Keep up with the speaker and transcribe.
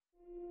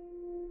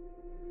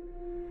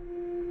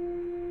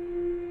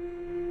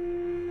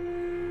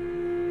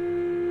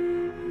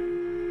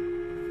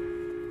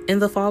In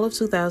the fall of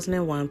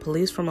 2001,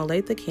 police from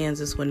Olathe,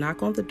 Kansas would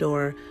knock on the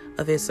door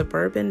of a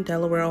suburban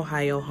Delaware,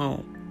 Ohio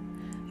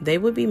home. They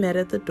would be met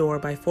at the door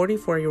by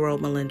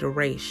 44-year-old Melinda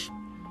Raish.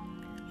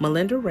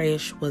 Melinda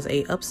Raish was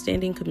an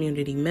upstanding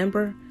community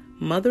member,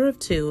 mother of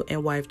two,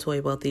 and wife to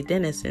a wealthy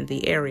dentist in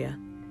the area.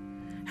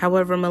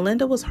 However,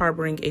 Melinda was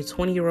harboring a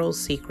 20-year-old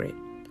secret,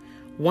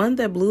 one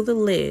that blew the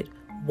lid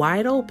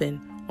wide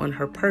open on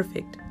her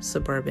perfect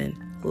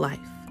suburban life.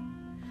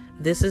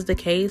 This is the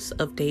case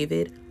of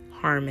David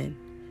Harmon.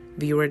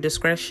 Viewer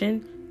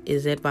discretion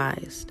is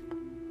advised.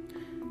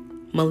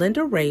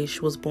 Melinda Raish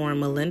was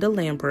born Melinda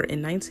Lambert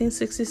in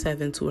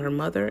 1967 to her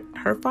mother,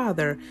 her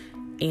father,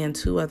 and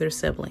two other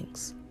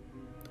siblings.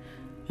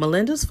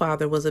 Melinda's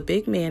father was a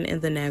big man in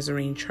the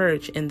Nazarene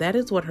church, and that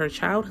is what her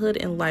childhood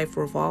and life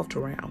revolved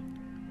around.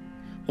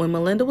 When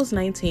Melinda was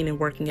 19 and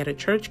working at a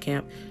church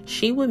camp,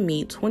 she would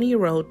meet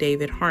 20-year-old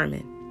David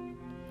Harmon.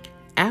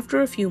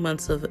 After a few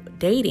months of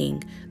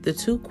dating, the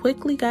two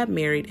quickly got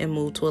married and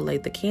moved to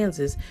Olathe,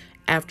 Kansas,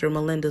 after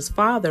Melinda's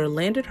father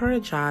landed her a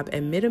job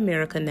at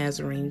Mid-America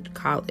Nazarene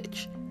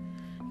College.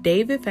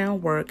 David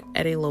found work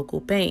at a local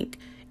bank,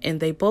 and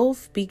they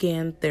both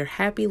began their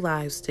happy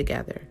lives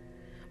together.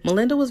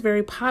 Melinda was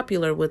very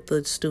popular with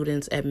the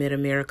students at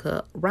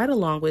Mid-America, right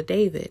along with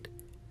David.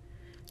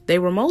 They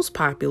were most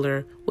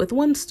popular with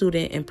one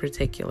student in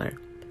particular,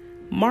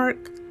 Mark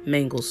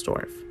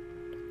Mangelsdorf.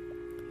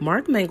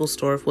 Mark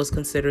Mangelsdorf was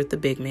considered the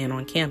big man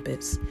on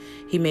campus.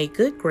 He made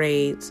good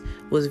grades,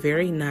 was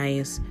very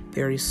nice,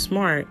 very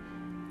smart,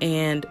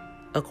 and,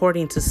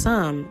 according to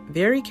some,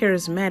 very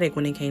charismatic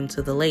when it came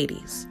to the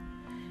ladies.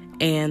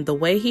 And the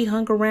way he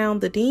hung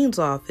around the dean's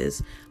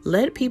office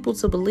led people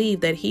to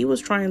believe that he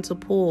was trying to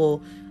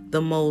pull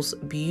the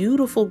most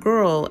beautiful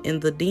girl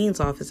in the dean's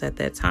office at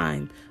that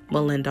time,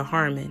 Melinda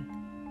Harmon.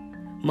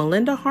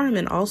 Melinda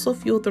Harmon also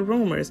fueled the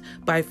rumors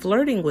by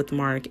flirting with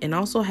Mark and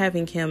also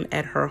having him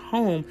at her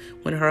home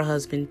when her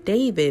husband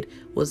David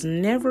was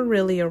never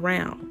really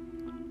around.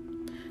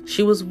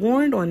 She was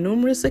warned on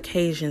numerous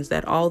occasions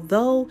that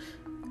although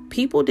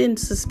people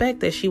didn't suspect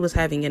that she was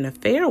having an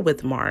affair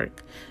with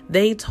Mark,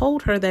 they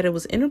told her that it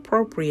was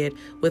inappropriate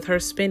with her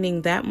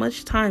spending that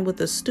much time with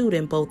a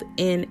student both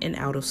in and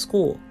out of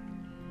school.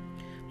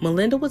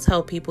 Melinda would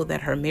tell people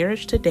that her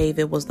marriage to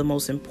David was the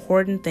most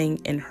important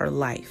thing in her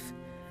life.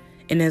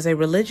 And as a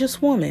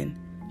religious woman,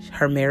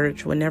 her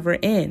marriage would never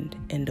end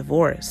in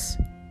divorce.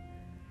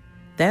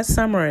 That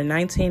summer in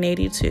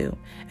 1982,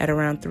 at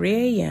around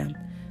 3 a.m.,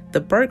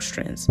 the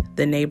Bergstrands,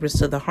 the neighbors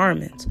to the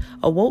Harmons,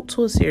 awoke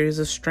to a series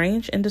of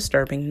strange and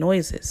disturbing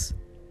noises.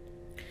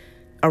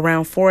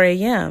 Around 4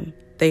 a.m.,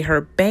 they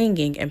heard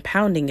banging and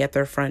pounding at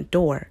their front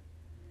door.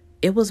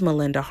 It was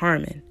Melinda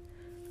Harmon.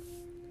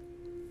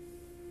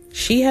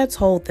 She had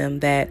told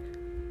them that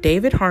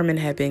David Harmon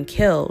had been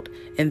killed,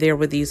 and there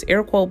were these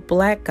air quote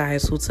black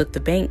guys who took the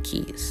bank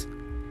keys.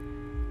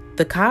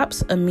 The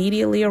cops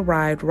immediately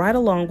arrived right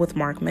along with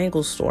Mark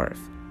Mangelsdorf,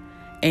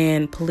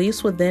 and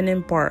police would then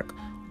embark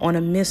on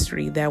a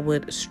mystery that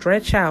would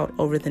stretch out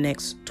over the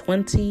next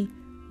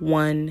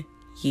 21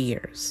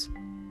 years.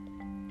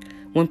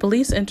 When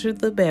police entered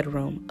the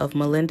bedroom of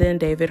Melinda and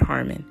David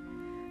Harmon,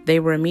 they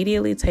were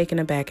immediately taken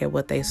aback at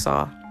what they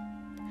saw.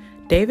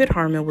 David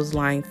Harmon was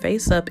lying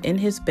face up in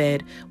his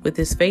bed with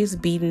his face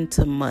beaten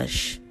to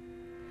mush.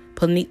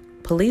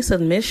 Police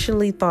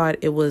initially thought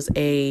it was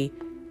a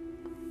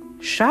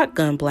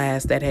shotgun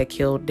blast that had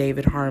killed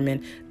David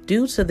Harmon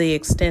due to the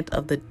extent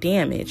of the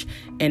damage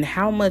and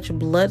how much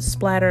blood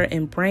splatter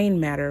and brain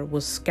matter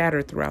was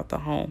scattered throughout the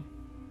home.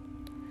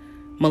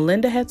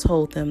 Melinda had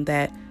told them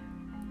that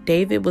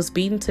David was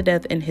beaten to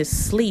death in his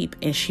sleep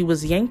and she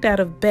was yanked out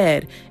of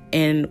bed,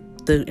 and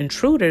the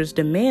intruders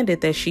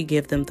demanded that she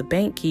give them the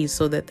bank keys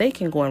so that they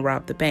can go and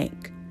rob the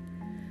bank.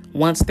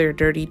 Once their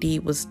dirty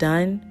deed was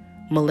done,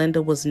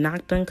 Melinda was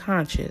knocked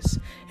unconscious,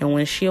 and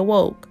when she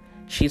awoke,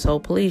 she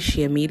told police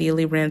she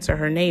immediately ran to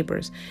her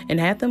neighbors and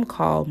had them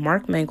call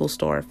Mark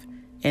Mangelsdorf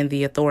and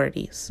the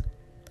authorities.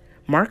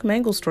 Mark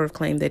Mangelsdorf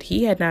claimed that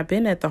he had not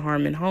been at the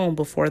Harmon home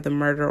before the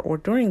murder or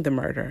during the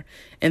murder,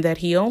 and that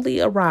he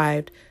only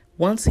arrived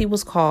once he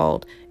was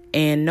called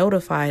and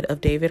notified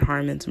of David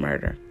Harmon's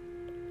murder.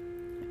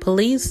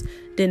 Police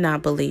did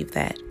not believe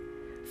that.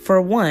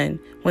 For one,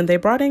 when they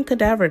brought in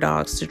cadaver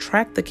dogs to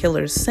track the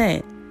killer's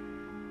scent,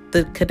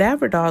 the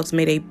cadaver dogs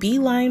made a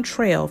beeline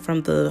trail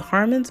from the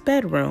Harmon's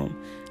bedroom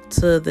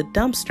to the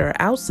dumpster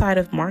outside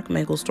of Mark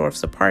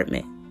Mangelsdorf's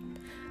apartment.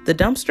 The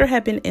dumpster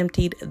had been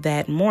emptied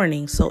that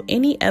morning, so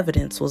any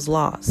evidence was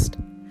lost.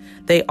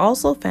 They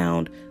also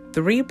found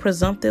 3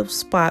 presumptive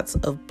spots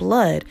of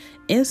blood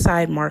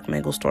inside Mark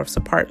Mangelsdorf's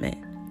apartment.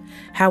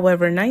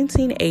 However,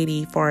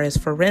 1980, far as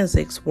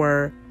forensics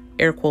were,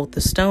 air quote,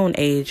 the Stone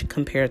Age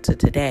compared to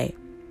today.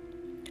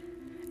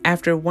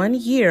 After 1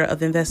 year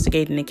of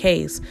investigating the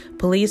case,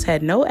 police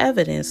had no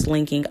evidence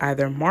linking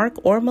either Mark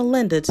or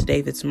Melinda to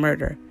David's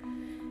murder,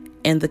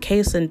 and the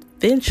case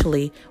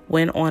eventually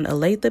went on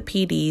Olathe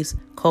PD's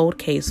cold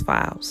case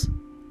files.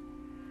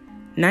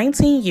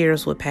 19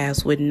 years would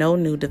pass with no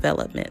new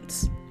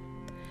developments.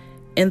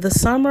 In the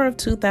summer of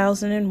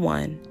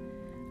 2001,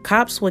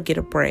 cops would get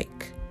a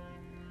break.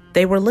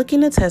 They were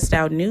looking to test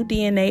out new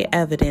DNA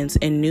evidence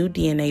and new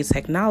DNA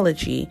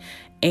technology,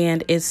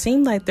 and it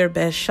seemed like their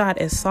best shot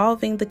at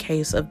solving the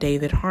case of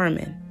David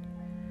Harmon.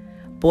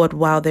 But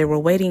while they were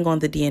waiting on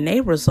the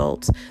DNA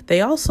results,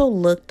 they also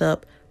looked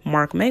up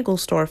Mark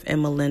Mangelsdorf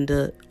and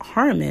Melinda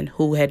Harmon,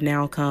 who had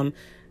now come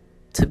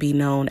to be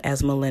known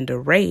as Melinda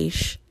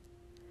Raish,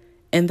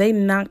 and they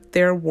knocked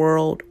their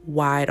world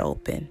wide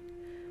open.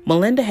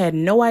 Melinda had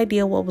no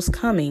idea what was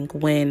coming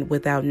when,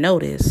 without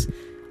notice,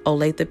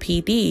 Olathe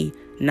PD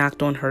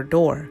knocked on her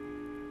door,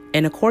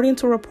 and according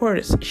to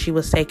reports, she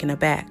was taken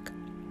aback.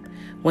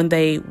 When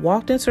they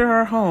walked into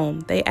her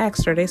home, they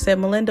asked her, they said,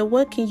 "Melinda,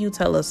 what can you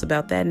tell us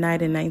about that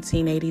night in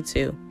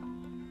 1982?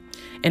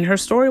 And her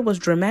story was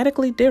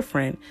dramatically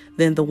different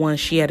than the one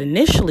she had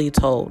initially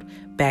told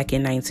back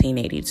in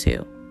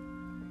 1982.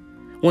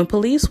 When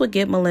police would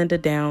get Melinda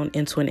down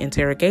into an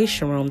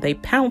interrogation room, they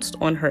pounced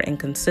on her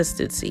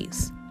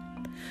inconsistencies.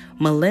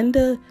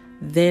 Melinda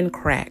then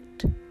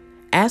cracked,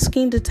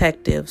 asking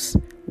detectives,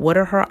 "What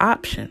are her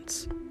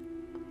options?"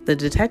 The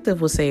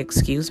detective would say,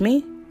 "Excuse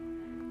me?"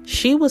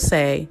 She would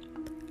say,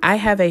 "I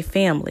have a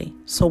family,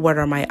 so what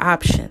are my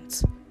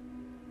options?"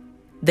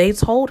 They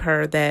told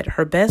her that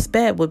her best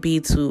bet would be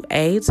to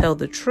A, tell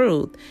the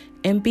truth,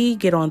 and B,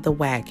 get on the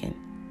wagon.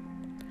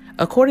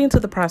 According to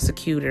the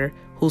prosecutor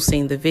who's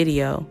seen the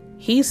video,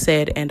 he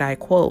said, and I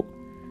quote,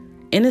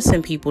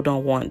 "Innocent people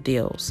don't want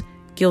deals.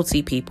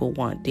 Guilty people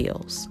want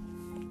deals."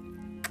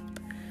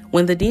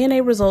 When the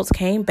DNA results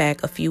came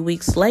back a few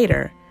weeks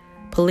later,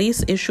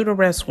 police issued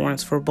arrest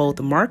warrants for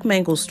both Mark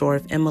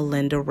Mangelsdorf and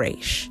Melinda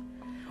Raish.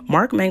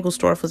 Mark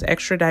Mangelsdorf was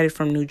extradited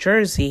from New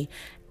Jersey,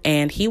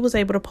 and he was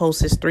able to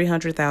post his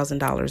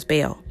 $300,000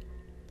 bail.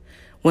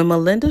 When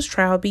Melinda's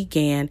trial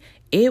began,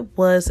 it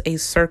was a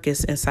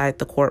circus inside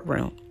the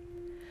courtroom.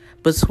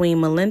 Between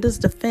Melinda's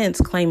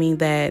defense claiming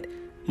that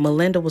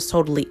Melinda was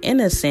totally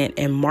innocent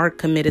and Mark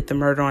committed the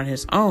murder on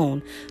his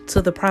own,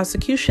 to the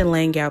prosecution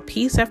laying out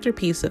piece after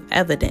piece of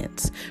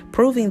evidence,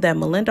 proving that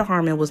Melinda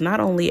Harmon was not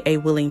only a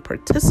willing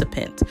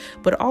participant,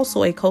 but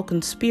also a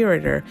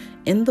co-conspirator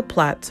in the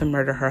plot to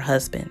murder her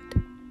husband.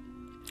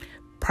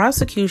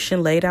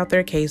 Prosecution laid out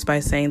their case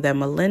by saying that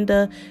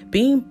Melinda,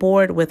 being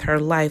bored with her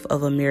life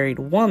of a married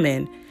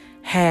woman,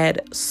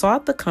 had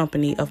sought the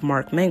company of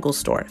Mark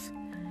Mangelsdorf.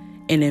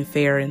 An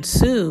affair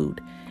ensued,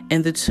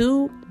 and the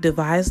two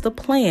devised a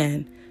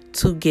plan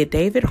to get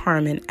David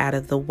Harmon out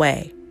of the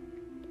way.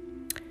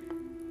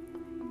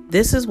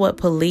 This is what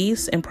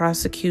police and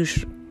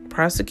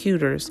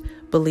prosecutors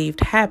believed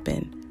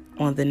happened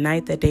on the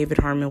night that David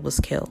Harmon was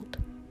killed.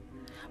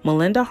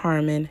 Melinda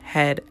Harmon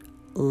had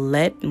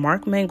let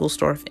Mark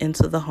Mangelsdorf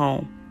into the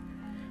home.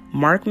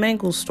 Mark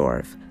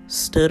Mangelsdorf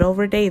stood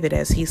over David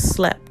as he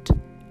slept,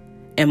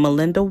 and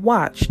Melinda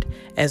watched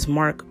as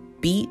Mark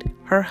beat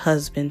her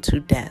husband to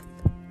death.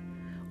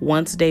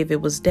 Once David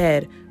was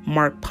dead,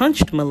 Mark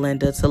punched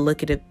Melinda to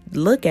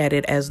look at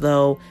it as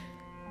though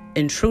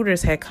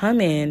intruders had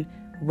come in,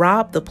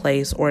 robbed the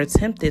place, or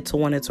attempted to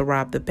wanted to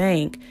rob the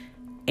bank,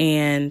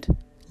 and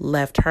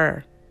left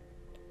her.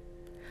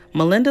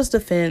 Melinda's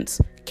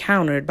defense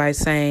countered by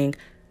saying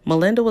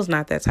Melinda was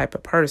not that type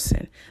of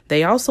person.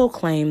 They also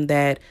claimed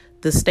that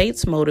the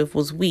state's motive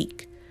was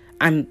weak.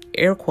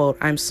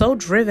 I'm so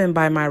driven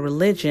by my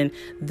religion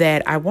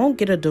that I won't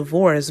get a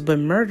divorce, but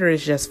murder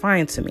is just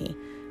fine to me.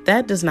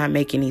 That does not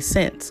make any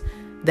sense.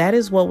 That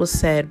is what was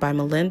said by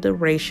Melinda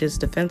Raish's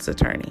defense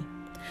attorney.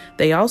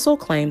 They also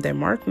claimed that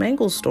Mark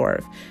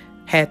Mangelsdorf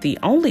had the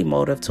only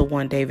motive to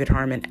want David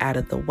Harmon out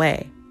of the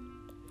way.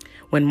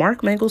 When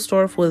Mark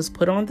Mangelsdorf was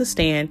put on the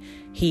stand,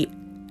 he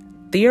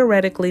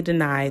theoretically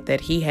denied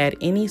that he had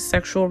any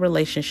sexual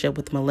relationship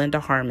with Melinda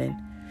Harmon.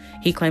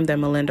 He claimed that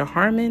Melinda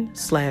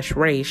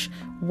Harmon/Raish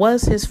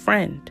was his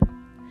friend.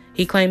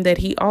 He claimed that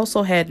he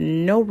also had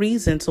no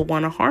reason to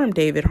want to harm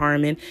David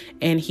Harmon,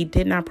 and he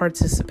did not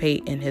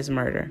participate in his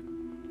murder.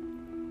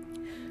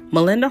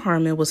 Melinda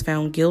Harmon was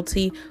found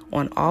guilty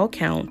on all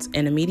counts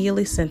and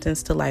immediately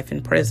sentenced to life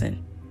in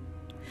prison.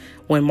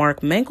 When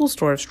Mark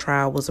Mangelsdorf's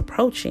trial was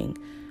approaching,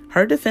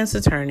 her defense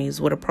attorneys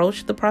would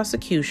approach the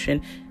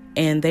prosecution,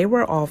 and they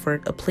were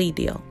offered a plea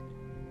deal.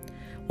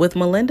 With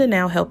Melinda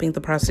now helping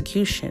the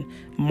prosecution,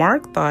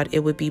 Mark thought it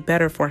would be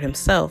better for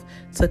himself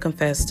to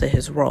confess to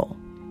his role.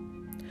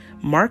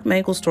 Mark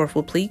Mangelsdorf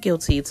will plead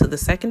guilty to the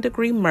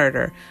second-degree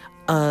murder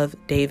of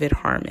David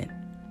Harmon.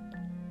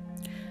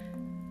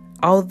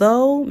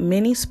 Although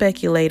many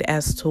speculate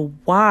as to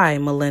why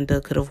Melinda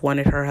could have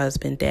wanted her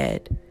husband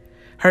dead,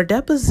 her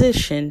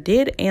deposition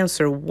did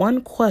answer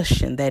one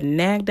question that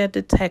nagged at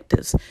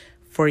detectives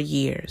for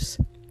years.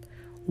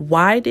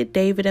 Why did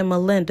David and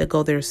Melinda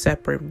go their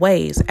separate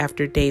ways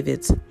after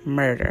David's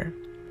murder?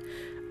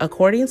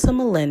 According to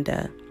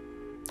Melinda,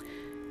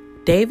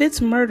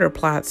 David's murder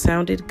plot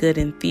sounded good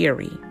in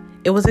theory.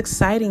 It was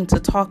exciting to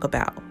talk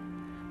about.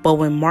 But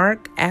when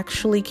Mark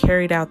actually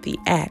carried out the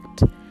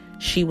act,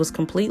 she was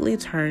completely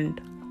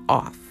turned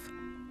off.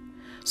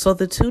 So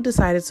the two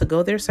decided to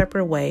go their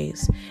separate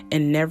ways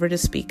and never to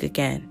speak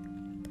again.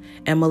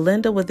 And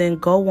Melinda would then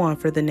go on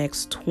for the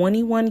next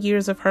 21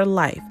 years of her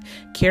life,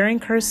 carrying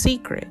her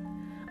secret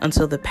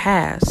until the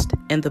past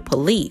and the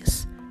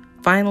police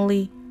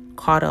finally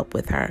caught up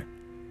with her.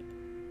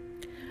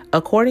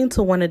 According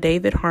to one of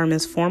David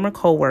Harmon's former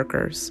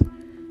co-workers,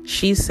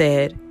 she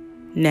said,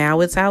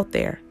 "Now it's out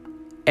there.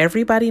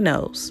 Everybody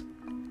knows.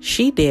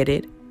 She did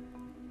it,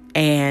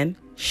 and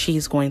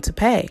she's going to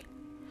pay.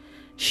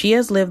 She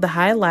has lived the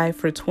high life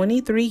for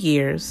 23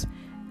 years,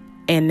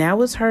 and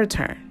now it's her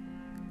turn.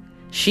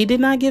 She did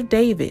not give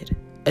David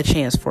a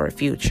chance for a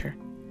future,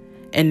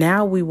 and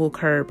now we will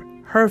curb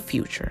her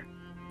future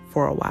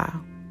for a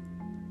while."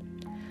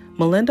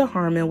 Melinda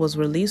Harmon was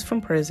released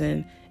from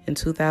prison in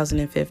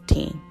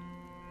 2015.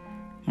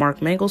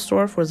 Mark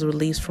Mangelsdorf was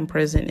released from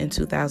prison in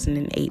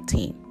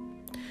 2018.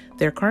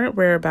 Their current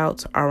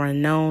whereabouts are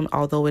unknown,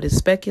 although it is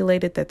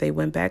speculated that they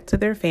went back to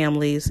their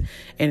families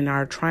and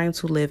are trying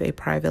to live a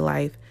private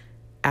life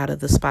out of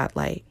the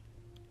spotlight.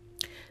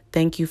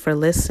 Thank you for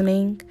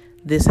listening.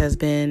 This has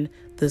been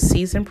the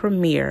season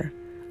premiere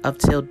of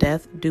Till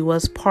Death Do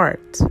Us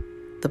Part,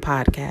 the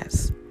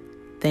podcast.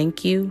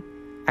 Thank you.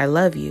 I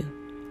love you,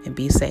 and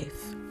be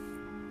safe.